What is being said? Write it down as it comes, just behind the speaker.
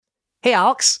Hey,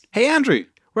 Alex. Hey, Andrew.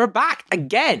 We're back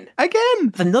again. Again.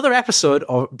 With another episode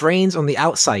of Brains on the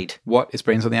Outside. What is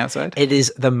Brains on the Outside? It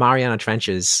is the Mariana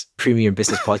Trench's premium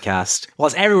business podcast. Well,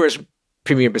 it's everywhere's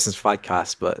premium business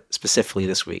podcast, but specifically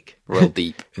this week. Real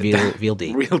deep. Real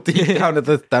deep. Real deep down at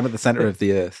the center of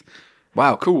the earth.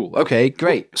 Wow, cool. Okay,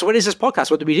 great. So what is this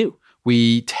podcast? What do we do?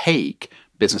 We take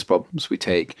business problems, we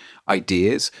take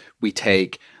ideas, we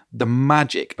take the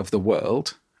magic of the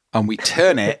world, and we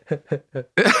turn it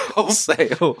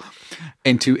wholesale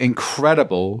into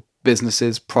incredible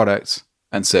businesses, products,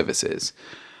 and services.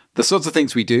 The sorts of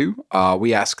things we do are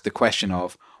we ask the question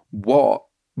of what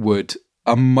would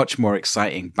a much more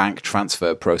exciting bank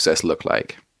transfer process look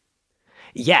like?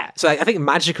 Yeah, so I think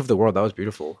magic of the world, that was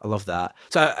beautiful. I love that.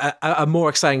 So a more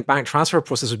exciting bank transfer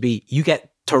process would be you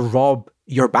get to rob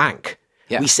your bank.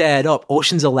 Yeah. We set up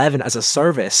Ocean's 11 as a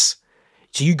service.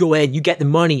 So you go in, you get the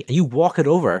money, and you walk it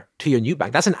over to your new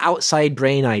bank. That's an outside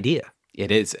brain idea. It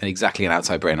is exactly an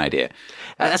outside brain idea.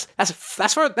 That's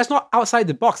not outside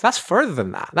the box. That's further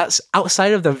than that. That's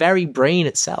outside of the very brain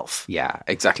itself. Yeah,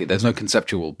 exactly. There's no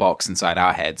conceptual box inside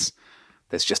our heads.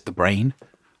 There's just the brain,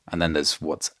 and then there's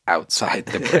what's outside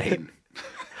the brain.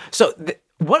 So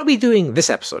what are we doing this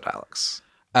episode, Alex?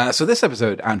 So this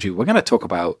episode, Andrew, we're going to talk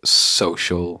about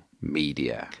social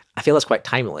media. I feel it's quite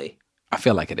timely. I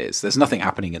feel like it is. There's nothing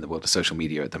happening in the world of social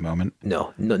media at the moment.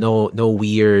 No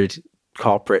weird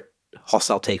corporate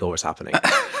hostile takeovers happening.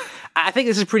 I think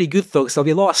this is pretty good, though, because there'll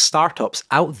be a lot of startups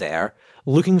out there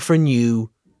looking for new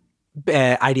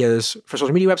ideas for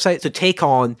social media websites to take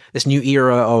on this new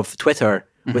era of Twitter,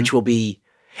 which will be...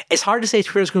 It's hard to say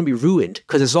Twitter's going to be ruined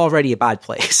because it's already a bad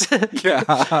place.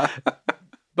 Yeah.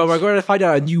 But we're going to find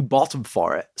out a new bottom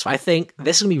for it. So I think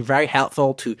this is going to be very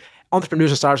helpful to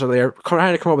entrepreneurs and startups out there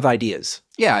trying to come up with ideas.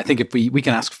 Yeah, I think if we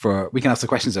can ask the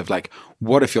questions of like,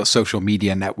 what if your social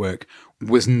media network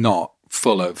was not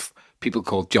full of people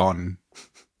called John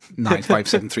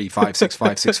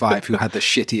 9573565565 who had the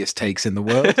shittiest takes in the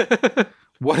world?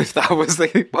 What if that was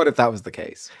the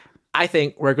case? I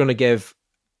think we're going to give...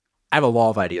 I have a lot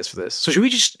of ideas for this. So should we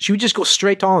just go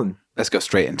straight on? Let's go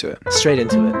straight into it. Straight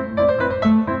into it.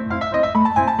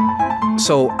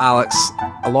 So, Alex,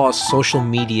 a lot of social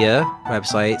media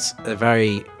websites are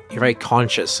you're very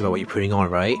conscious about what you're putting on,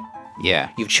 right?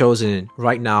 Yeah. You've chosen,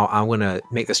 right now, I'm going to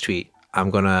make this tweet. I'm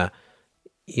going to,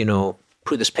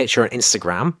 put this picture on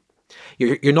Instagram.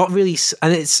 You're not really,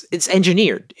 and it's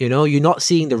engineered, you're not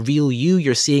seeing the real you.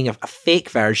 You're seeing a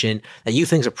fake version that you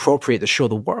think is appropriate to show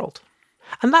the world.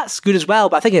 And that's good as well,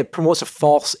 but I think it promotes a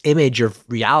false image of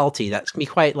reality that's going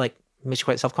to be makes you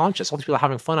quite self-conscious. All these people are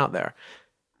having fun out there.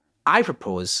 I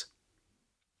propose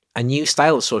a new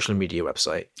style of social media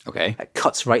website. Okay. That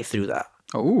cuts right through that.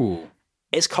 Oh.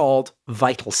 It's called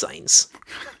Vital Signs.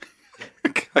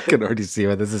 I can already see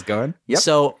where this is going. Yep.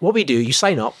 So what we do, you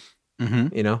sign up,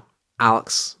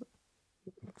 Alex,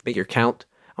 make your account,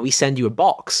 and we send you a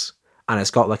box. And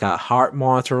it's got like a heart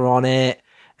monitor on it,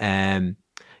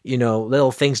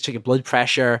 little things to check your blood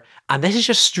pressure. And this is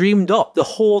just streamed up the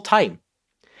whole time.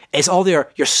 It's all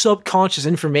your subconscious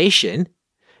information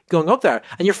going up there.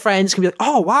 And your friends can be like,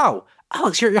 oh, wow,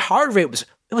 Alex, your heart rate was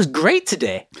great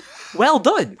today. Well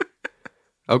done.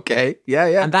 Okay.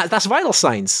 Yeah. And that's Vital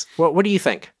Signs. What do you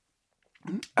think?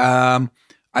 I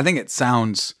think it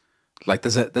sounds like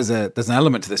there's an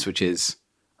element to this which is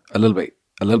a little bit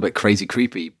crazy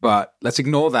creepy, but let's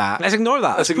ignore that. Let's ignore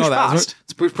that. Let's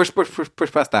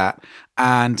push past that.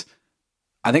 And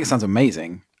I think it sounds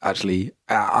amazing, actually.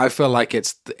 I feel like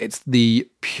it's the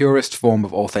purest form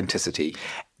of authenticity.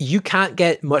 You can't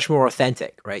get much more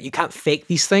authentic, right? You can't fake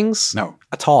these things. No.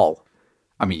 At all.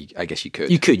 I mean, I guess you could.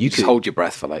 You could. Just hold your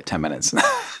breath for like 10 minutes.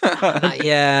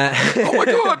 Yeah. Oh my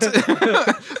God.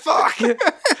 Fuck.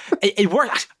 It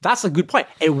works. That's a good point.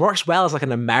 It works well as like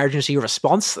an emergency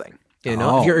response thing.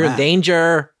 If you're in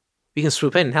danger, we can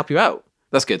swoop in and help you out.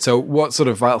 That's good. So what sort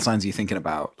of vital signs are you thinking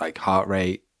about? Like heart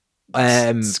rate,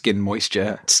 skin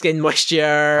moisture? Skin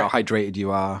moisture. How hydrated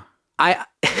you are? Maybe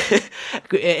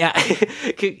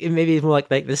it's more like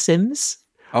The Sims.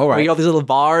 Oh, right. Where you got these little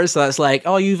bars. So it's like,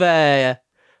 oh, you've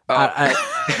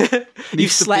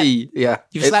you've slept. Yeah,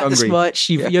 you've slept hungry. This much.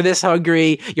 You're this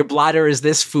hungry. Your bladder is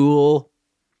this full.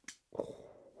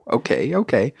 Okay. How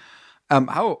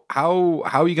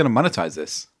are you going to monetize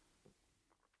this?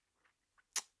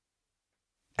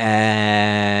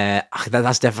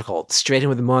 That's difficult. Straight in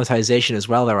with the monetization as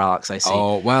well, there, Alex. I see.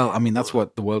 Oh well, I mean that's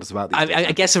what the world is about.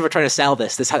 I guess if we're trying to sell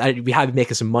we have to be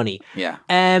making some money. Yeah.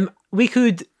 We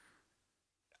could.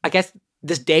 I guess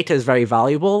this data is very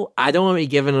valuable. I don't want to be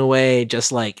giving away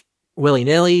just like willy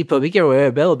nilly, but we give away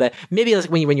a little bit. Maybe like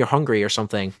when you're hungry or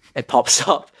something, it pops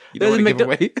up You don't want to give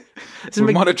away.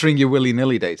 We're monitoring your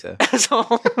willy-nilly data. So,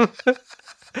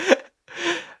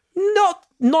 not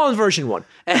on version 1.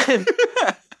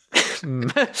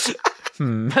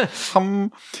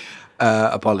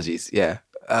 Apologies. Yeah.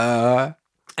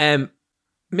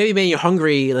 Maybe when you're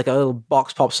hungry, like a little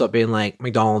box pops up being like,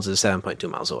 McDonald's is 7.2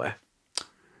 miles away.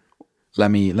 Let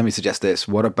me suggest this.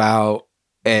 What about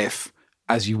if,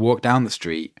 as you walk down the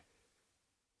street,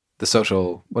 the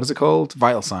social, what is it called?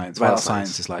 Vital signs. Vital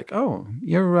signs is like, oh,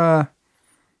 you're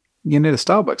near the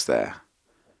Starbucks there,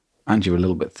 and you're a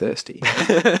little bit thirsty.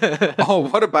 Oh,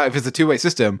 what about if it's a two-way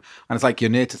system, and it's like you're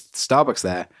near to Starbucks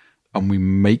there, and we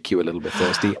make you a little bit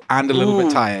thirsty and a little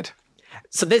bit tired.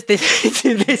 So this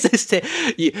is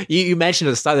you mentioned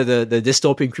at the start of the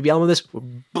dystopian creepy element of this.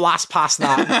 Blast past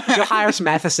that. You'll hire some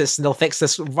ethicists and they'll fix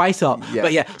this right up. Yeah.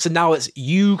 But yeah, so now it's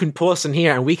you can post in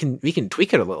here and we can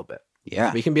tweak it a little bit.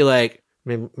 Yeah, we can be like,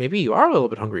 maybe you are a little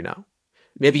bit hungry now.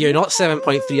 Maybe you're not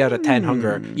 7.3 out of 10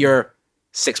 hunger. You're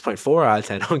 6.4 out of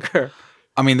 10 hunger.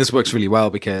 I mean, this works really well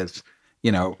because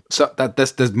so that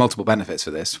there's multiple benefits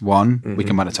for this. One, we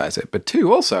can monetize it, but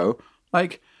two, also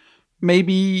like.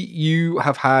 Maybe you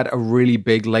have had a really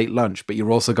big late lunch, but you're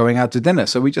also going out to dinner.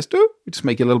 So we just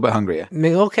make you a little bit hungrier.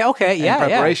 Okay, yeah,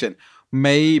 preparation. Yeah.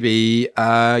 Maybe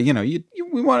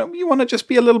you want to just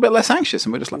be a little bit less anxious,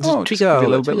 and we're just like, just be a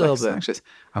little bit less anxious.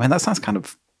 I mean, that sounds kind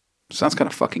of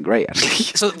fucking great, actually.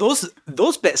 So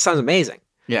those bits sounds amazing.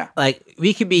 Yeah, like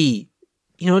we could be,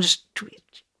 just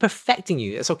perfecting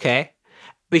you. It's okay.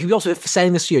 We could be also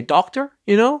sending this to your doctor.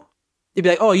 They'd be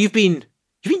like, oh, you've been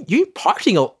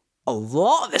partying a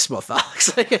lot this month,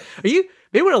 Alex. Like, maybe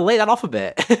want to lay that off a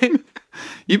bit.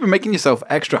 You've been making yourself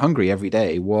extra hungry every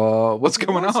day. What's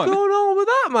going on? What's going on with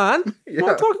that, man? Yeah.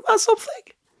 Want to talk about something?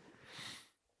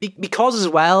 Because as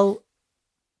well,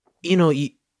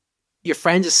 your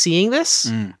friends are seeing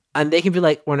this, and they can be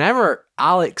like, whenever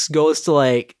Alex goes to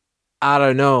like, I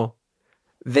don't know,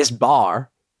 this bar,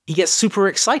 he gets super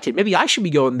excited. Maybe I should be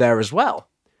going there as well.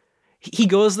 He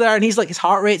goes there and he's like, his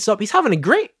heart rate's up. He's having a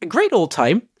great old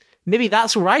time. Maybe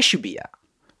that's where I should be at.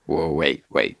 Whoa, wait.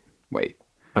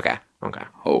 Okay.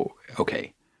 Oh,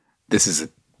 okay. This is.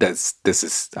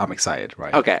 I'm excited,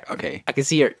 right? Okay. I can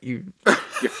see your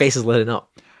face is lighting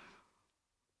up.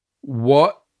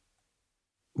 What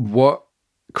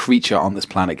creature on this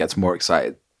planet gets more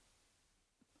excited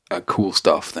at cool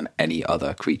stuff than any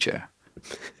other creature?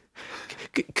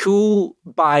 Cool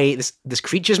by this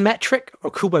creature's metric,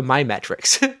 or cool by my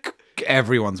metrics?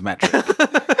 Everyone's metric.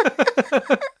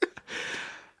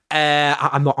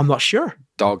 I'm not sure.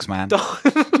 Dogs, man.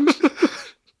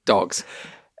 Dogs.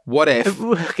 What if?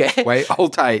 Okay. Wait,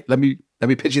 hold tight. Let me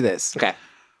pitch you this. Okay.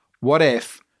 What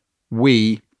if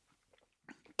we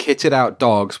kitted out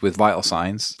dogs with vital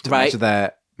signs to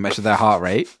measure their heart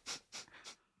rate?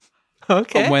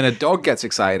 Okay. And when a dog gets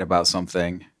excited about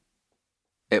something,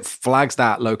 it flags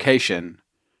that location,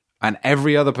 and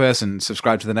every other person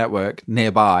subscribed to the network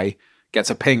nearby gets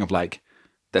a ping of like,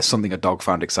 there's something a dog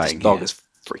found exciting. This dog is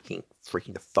freaking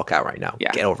the fuck out right now.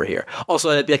 Yeah. Get over here. Also,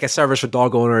 it'd be like a service for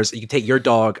dog owners. You can take your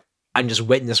dog and just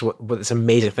witness what this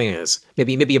amazing thing is.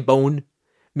 Maybe a bone,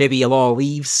 maybe a lot of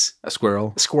leaves. A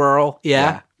squirrel.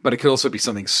 Yeah. But it could also be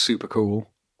something super cool.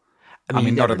 I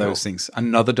mean, none of those things.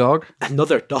 Another dog,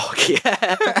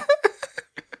 yeah.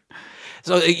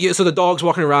 So the dog's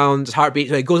walking around, his heartbeat,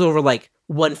 so it goes over like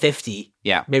 150.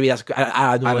 Yeah. Maybe that's,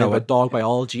 I don't know about dog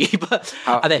biology, but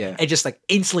and then it just like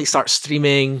instantly starts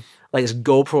streaming, like this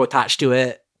GoPro attached to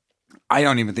it. I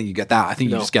don't even think you get that. I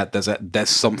think you just get there's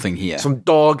something here. Some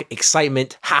dog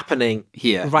excitement happening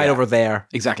here. Right over there.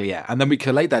 Exactly, yeah. And then we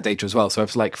collate that data as well. So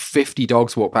if like 50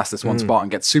 dogs walk past this one spot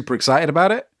and get super excited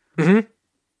about it,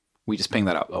 we just ping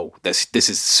that up. Oh, this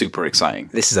is super exciting.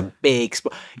 This is a big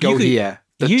spot. Go here.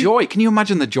 Joy. Can you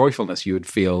imagine the joyfulness you would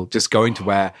feel just going to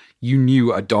where you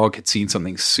knew a dog had seen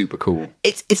something super cool?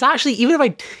 It's actually,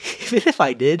 even if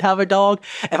I did have a dog,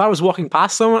 if I was walking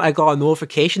past someone, I got a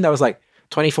notification that was like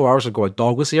 24 hours ago, a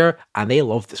dog was here, and they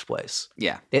loved this place.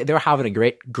 Yeah. They were having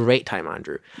a great time,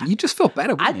 Andrew. You just feel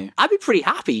better, wouldn't you? I'd be pretty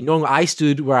happy knowing I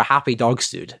stood where a happy dog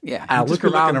stood. Yeah. And I look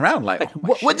around like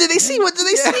what did they see? What did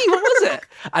they see? What was it?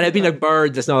 And it'd been a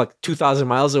bird that's now like 2,000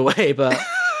 miles away, but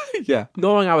yeah,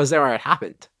 knowing I was there where it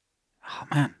happened. Oh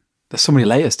man, there's so many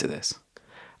layers to this.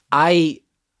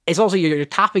 It's also, you're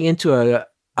tapping into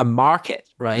a market,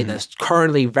 right, that's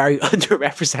currently very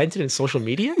underrepresented in social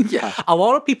media. Yeah. A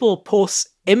lot of people post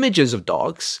images of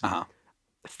dogs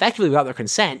effectively without their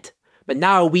consent, but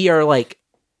now we are like,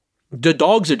 the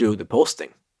dogs are doing the posting.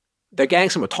 They're getting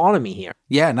some autonomy here.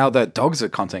 Yeah, now the dogs are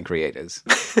content creators.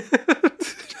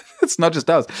 It's not just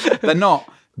us. They're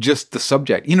not just the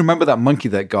subject. You know, remember that monkey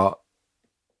that got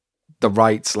the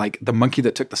rights, like the monkey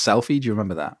that took the selfie? Do you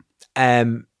remember that?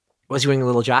 Was he wearing a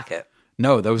little jacket?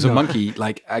 No, there was a monkey,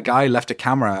 like a guy left a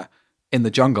camera in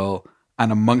the jungle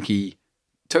and a monkey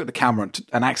took the camera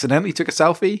and accidentally took a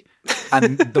selfie.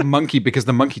 And the monkey, because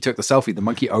the monkey took the selfie, the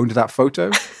monkey owned that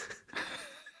photo.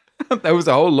 There was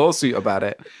a whole lawsuit about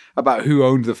it, about who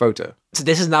owned the photo. So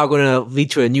this is now going to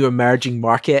lead to a new emerging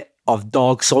market of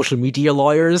dog social media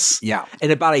lawyers. Yeah.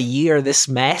 In about a year, this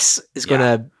mess is going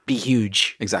to be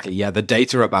huge. Exactly. Yeah. The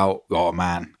data about, oh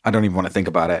man, I don't even want to think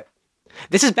about it.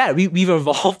 This is better. We've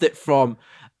evolved it from,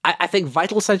 I think,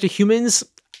 vital signs of humans.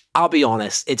 I'll be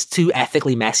honest, it's too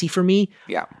ethically messy for me.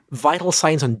 Yeah. Vital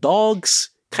signs on dogs,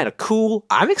 kind of cool.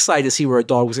 I'm excited to see where a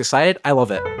dog was excited. I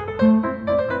love it.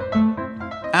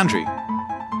 Andrew.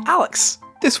 Alex.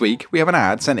 This week, we have an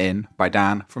ad sent in by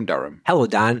Dan from Durham. Hello,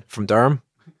 Dan from Durham.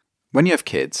 When you have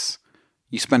kids,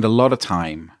 you spend a lot of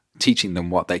time teaching them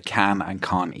what they can and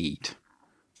can't eat.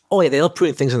 Oh, yeah, they love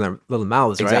putting things in their little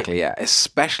mouths, right? Exactly, yeah.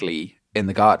 Especially in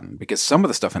the garden, because some of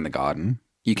the stuff in the garden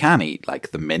you can eat,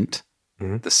 like the mint,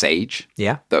 the sage,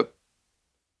 the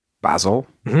basil,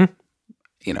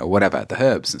 you know, whatever, the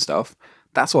herbs and stuff.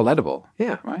 That's all edible.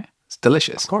 Yeah. Right? It's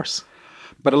delicious. Of course.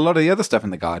 But a lot of the other stuff in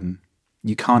the garden,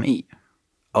 you can't eat.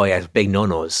 Oh, yeah, it's big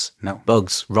no-nos. No.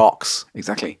 Bugs, rocks.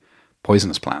 Exactly.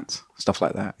 Poisonous plants, stuff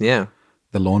like that. Yeah.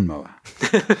 The lawnmower.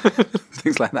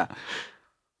 Things like that.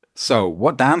 So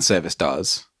what Dan's service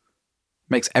does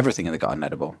makes everything in the garden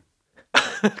edible.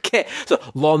 Okay, so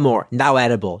lawnmower, now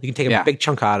edible. You can take a big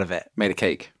chunk out of it. Made a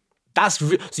cake. That's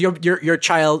so your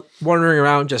child wandering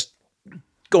around just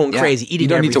going crazy, eating. You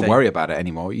don't everything. need to worry about it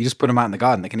anymore. You just put them out in the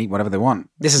garden. They can eat whatever they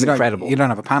want. This is incredible. You don't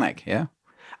have a panic. Yeah.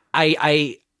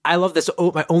 I love this.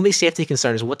 Oh, my only safety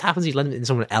concern is what happens if you let them in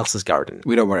someone else's garden.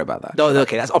 We don't worry about that. No,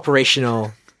 okay, that's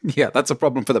operational. Yeah, that's a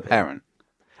problem for the parent.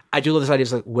 I do love this idea.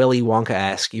 It's like Willy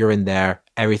Wonka-esque. You're in there,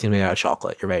 everything made out of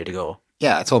chocolate. You're ready to go.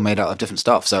 Yeah, it's all made out of different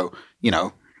stuff. So, you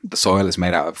know, the soil is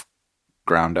made out of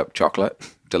ground up chocolate.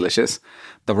 Delicious.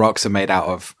 The rocks are made out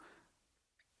of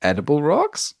edible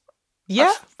rocks.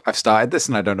 Yeah. I've started this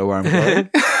and I don't know where I'm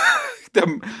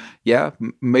going.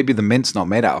 Maybe the mint's not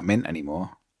made out of mint anymore.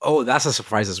 Oh, that's a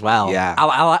surprise as well. Yeah.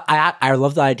 I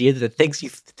love the idea that the things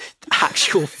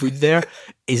actual food there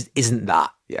isn't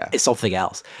that. Yeah. It's something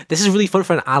else. This is really fun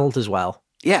for an adult as well.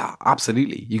 Yeah,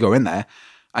 absolutely. You go in there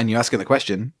and you're asking the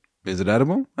question, is it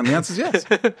edible? And the answer is yes.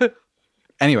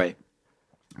 Anyway,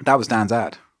 that was Dan's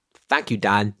ad. Thank you,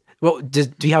 Dan. Well, do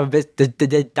you have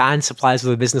did Dan supply us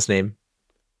with a business name?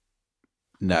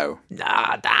 No.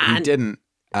 Nah, Dan. He didn't.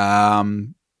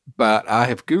 But I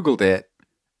have Googled it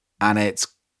and it's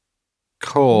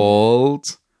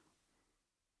called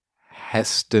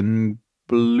Heston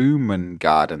Blumen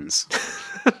Gardens.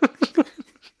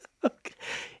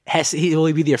 He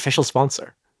will be the official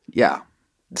sponsor. Yeah.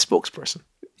 The spokesperson.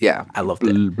 Yeah. I loved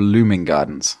it. Blooming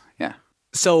Gardens. Yeah.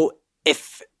 So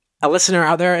if a listener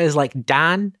out there is like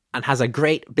Dan and has a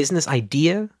great business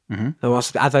idea that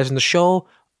wants to advertise on the show,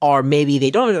 or maybe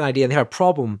they don't have an idea and they have a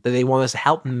problem that they want us to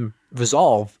help them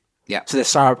resolve. Yeah. So the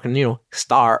startup can,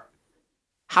 start.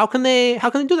 How can they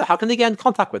do that? How can they get in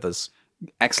contact with us?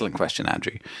 Excellent question,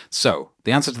 Andrew. So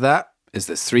the answer to that is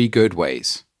there's 3 good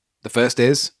ways. The first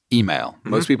is email.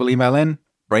 Most people email in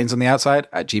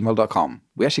brainsontheoutside@gmail.com.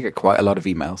 We actually get quite a lot of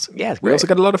emails. Yeah, we also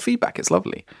get a lot of feedback. It's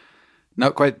lovely.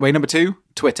 Way number 2,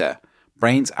 Twitter.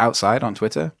 Brains Outside on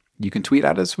Twitter. You can tweet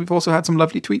at us. We've also had some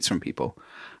lovely tweets from people.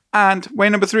 And way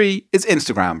number 3 is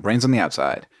Instagram, Brains on the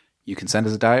Outside. You can send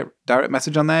us a direct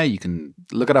message on there. You can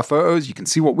look at our photos. You can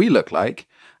see what we look like.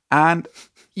 And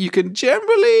you can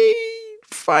generally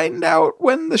find out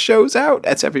when the show's out.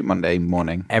 It's every Monday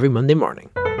morning. Every Monday morning.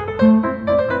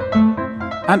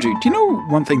 Andrew, do you know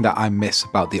one thing that I miss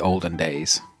about the olden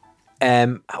days?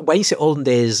 When you say olden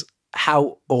days,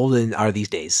 how olden are these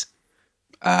days?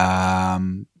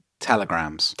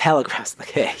 Telegrams. Telegrams.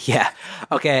 Okay, yeah.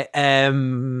 Okay.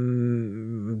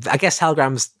 I guess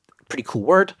telegrams pretty cool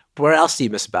word. But what else do you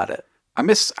miss about it? I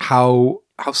miss how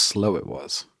slow it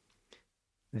was.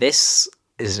 This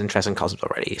is an interesting concept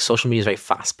already. Social media is very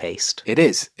fast paced. It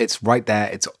is. It's right there.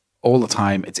 It's all the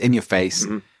time. It's in your face.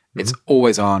 It's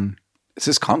always on. It's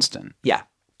just constant. Yeah.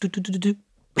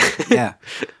 Yeah.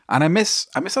 And I miss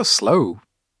how slow.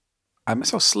 I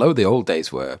miss how slow the old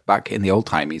days were back in the old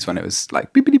timies when it was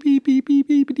like beep beep beep beep beep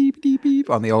beep beep beep beep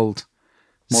on the old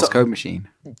Morse code machine.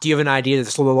 Do you have an idea to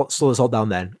slow this all down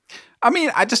then? I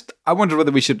mean, I wonder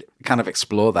whether we should kind of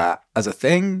explore that as a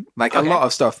thing. Like a lot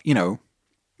of stuff,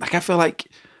 like I feel like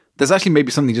there's actually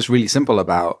maybe something just really simple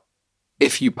about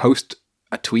if you post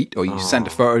a tweet or you send a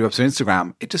photo up to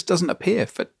Instagram, it just doesn't appear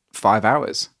for 5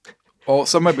 hours. Or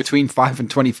somewhere between 5 and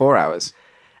 24 hours.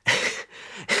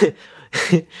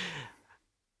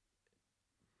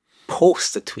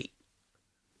 Post a tweet.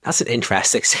 That's an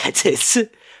interesting sentence.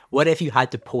 What if you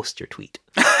had to post your tweet?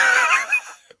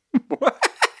 What?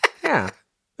 Yeah.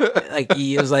 Like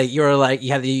you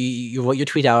had you wrote your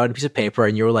tweet out on a piece of paper,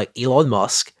 and you were like Elon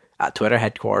Musk at Twitter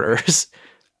headquarters,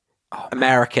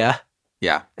 America.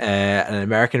 Yeah. An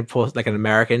American post, like an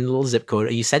American little zip code,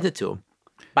 and you sent it to him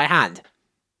by hand.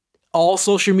 All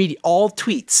social media, all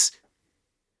tweets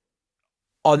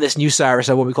on this new service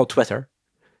of what we call Twitter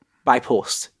by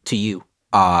post to you.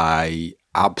 I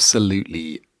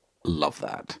absolutely love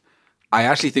that. I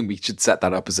actually think we should set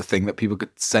that up as a thing that people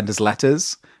could send us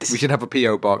letters. We should have a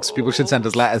PO box. People should send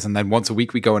us letters, and then once a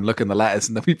week we go and look in the letters,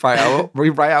 and then we write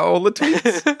out all the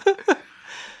tweets.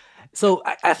 So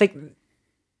I think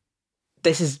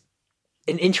this is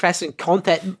an interesting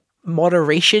content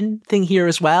moderation thing here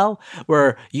as well,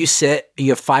 where you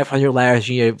have 500 letters,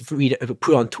 you read it,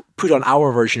 put on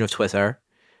our version of Twitter,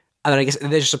 and then I guess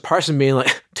there's just a person being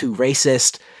like, too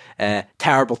racist,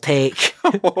 terrible take.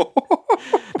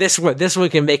 This one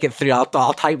can make it through.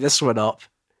 I'll type this one up.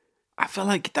 I feel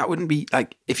like that wouldn't be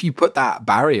like, if you put that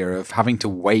barrier of having to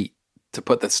wait to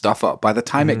put the stuff up, by the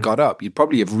time it got up, you'd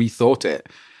probably have rethought it.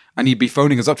 And you'd be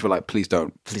phoning us up to be like, please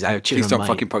don't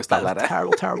fucking post that letter.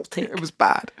 Terrible take. It was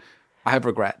bad. I have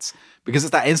regrets, because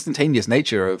it's that instantaneous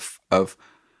nature of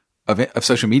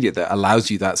social media that allows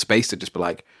you that space to just be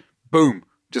like, boom,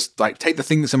 just like take the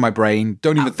thing that's in my brain,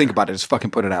 don't even think about it, just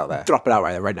fucking put it out there. Drop it out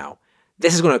right now.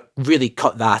 This is going to really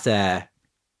cut that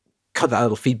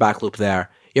little feedback loop there.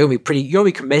 You're going to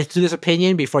be committed to this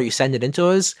opinion before you send it into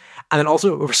us, and then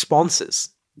also responses.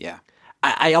 Yeah.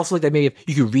 I also like that maybe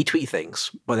you could retweet things,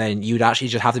 but then you'd actually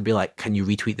just have to be like, can you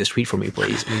retweet this tweet for me,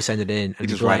 please? And you send it in. And you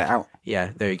just write it out.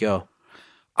 Yeah, there you go.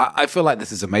 I feel like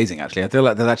this is amazing, actually. I feel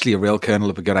like there's actually a real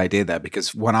kernel of a good idea there,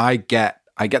 because when I get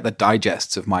the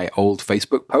digests of my old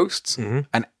Facebook posts,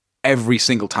 and every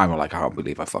single time I'm like, I can't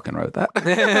believe I fucking wrote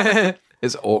that.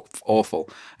 It's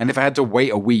awful. And if I had to wait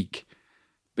a week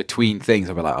between things,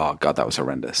 I'd be like, oh God, that was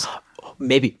horrendous.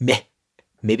 Maybe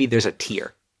there's a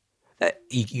tier that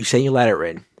you send your letter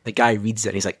in, the guy reads it,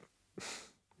 and he's like,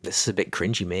 this is a bit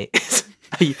cringy, mate.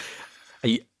 Are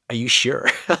you sure?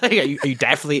 Are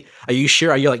you sure?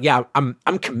 Are you like, yeah,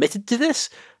 I'm committed to this?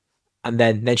 And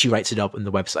then she writes it up on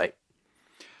the website.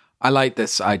 I like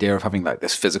this idea of having like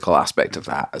this physical aspect of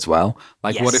that as well.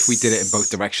 Like, yes. What if we did it in both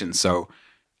directions? So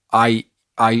I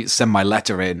send my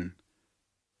letter in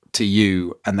to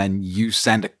you, and then you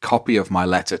send a copy of my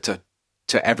letter to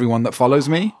everyone that follows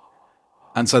me.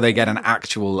 And so they get an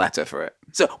actual letter for it.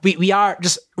 So we are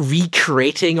just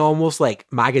recreating almost like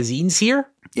magazines here.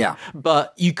 Yeah.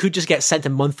 But you could just get sent a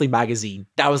monthly magazine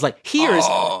that was like, here's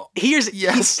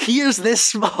this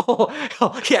small,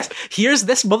 here's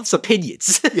this month's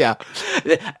opinions. Yeah.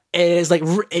 It's like,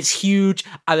 it's huge.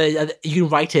 And then you can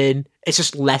write in, it's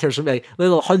just letters from like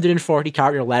little 140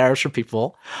 character letters from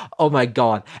people. Oh my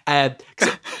God. I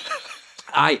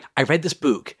read this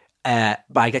book by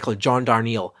a guy called John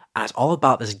Darnielle, and it's all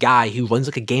about this guy who runs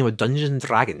like a game of Dungeons and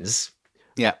Dragons.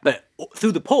 Yeah. But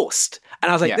through the post.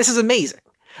 And I was like, this is amazing.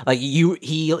 Like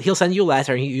he'll send you a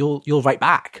letter, and you'll write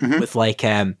back with like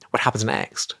what happens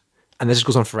next. And this just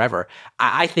goes on forever.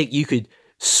 I think you could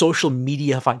social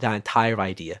media-ify that entire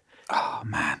idea. Oh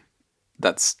man.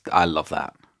 I love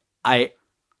that.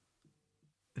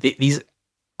 This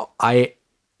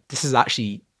is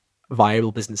actually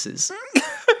viable businesses.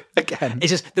 Again, it's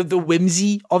just the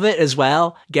whimsy of it as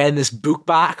well. Getting this book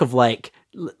back of like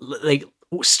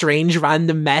strange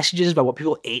random messages about what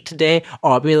people ate today,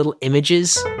 or maybe little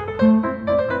images.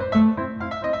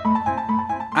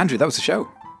 Andrew, that was the show.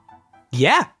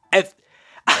 Yeah.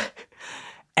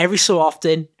 Every so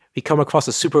often we come across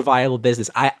a super viable business.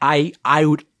 I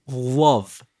would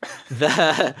love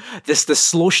the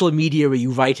social media where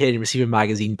you write in and receive a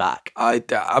magazine back.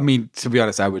 I mean, to be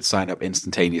honest, I would sign up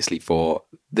instantaneously for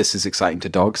This Is Exciting to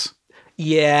Dogs.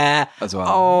 Yeah. As well.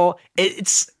 Oh,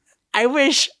 I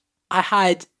wish I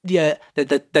had the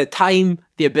time,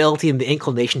 the ability, and the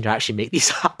inclination to actually make these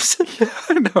apps.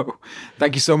 I know.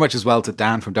 Thank you so much as well to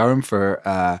Dan from Durham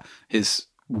for his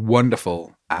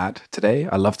wonderful ad today.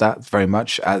 I love that very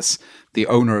much. As the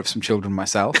owner of some children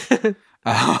myself,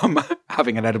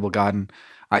 having an edible garden,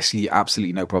 I see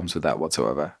absolutely no problems with that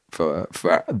whatsoever for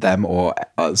them or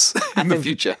us in the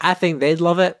future. I think they'd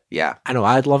love it. Yeah. I know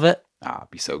I'd love it.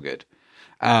 It'd be so good.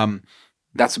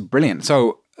 That's brilliant.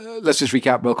 So let's just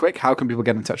recap real quick. How can people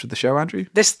get in touch with the show, Andrew?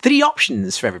 There's 3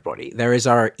 options for everybody. There is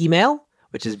our email,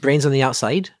 which is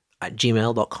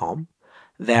brainsontheoutside@gmail.com.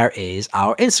 There is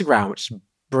our Instagram, which is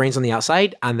Brains on the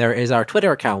Outside, and there is our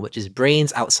Twitter account, which is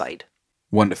Brains Outside.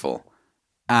 Wonderful.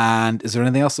 And is there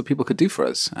anything else that people could do for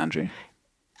us, Andrew?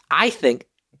 I think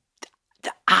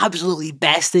the absolutely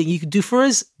best thing you could do for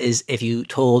us is if you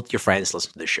told your friends to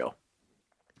listen to the show.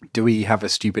 Do we have a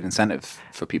stupid incentive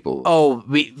for people? Oh,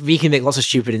 we can make lots of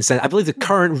stupid incentives. I believe the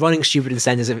current running stupid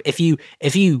incentives, if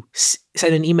you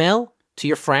send an email to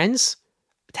your friends,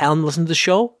 tell them to listen to the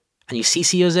show, and you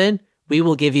CC us in, we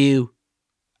will give you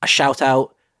a shout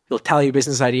out. We'll tell you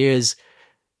business ideas.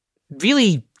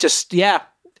 Really, just,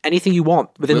 anything you want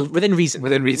within reason. Within reason.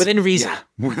 Within reason.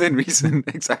 Yeah, within reason.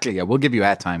 Exactly. Yeah, we'll give you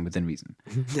airtime within reason.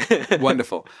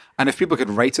 Wonderful. And if people could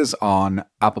rate us on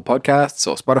Apple Podcasts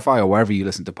or Spotify or wherever you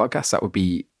listen to podcasts, that would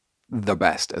be the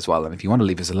best as well. And if you want to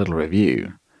leave us a little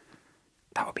review,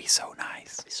 that would be so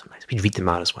nice. That'd be so nice. We'd read them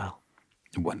out as well.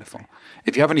 Wonderful.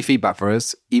 If you have any feedback for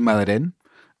us, email it in,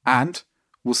 and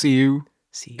we'll see you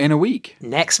in a week.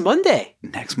 Next Monday.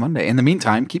 In the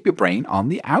meantime, keep your brain on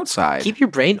the outside. Keep your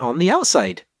brain on the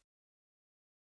outside.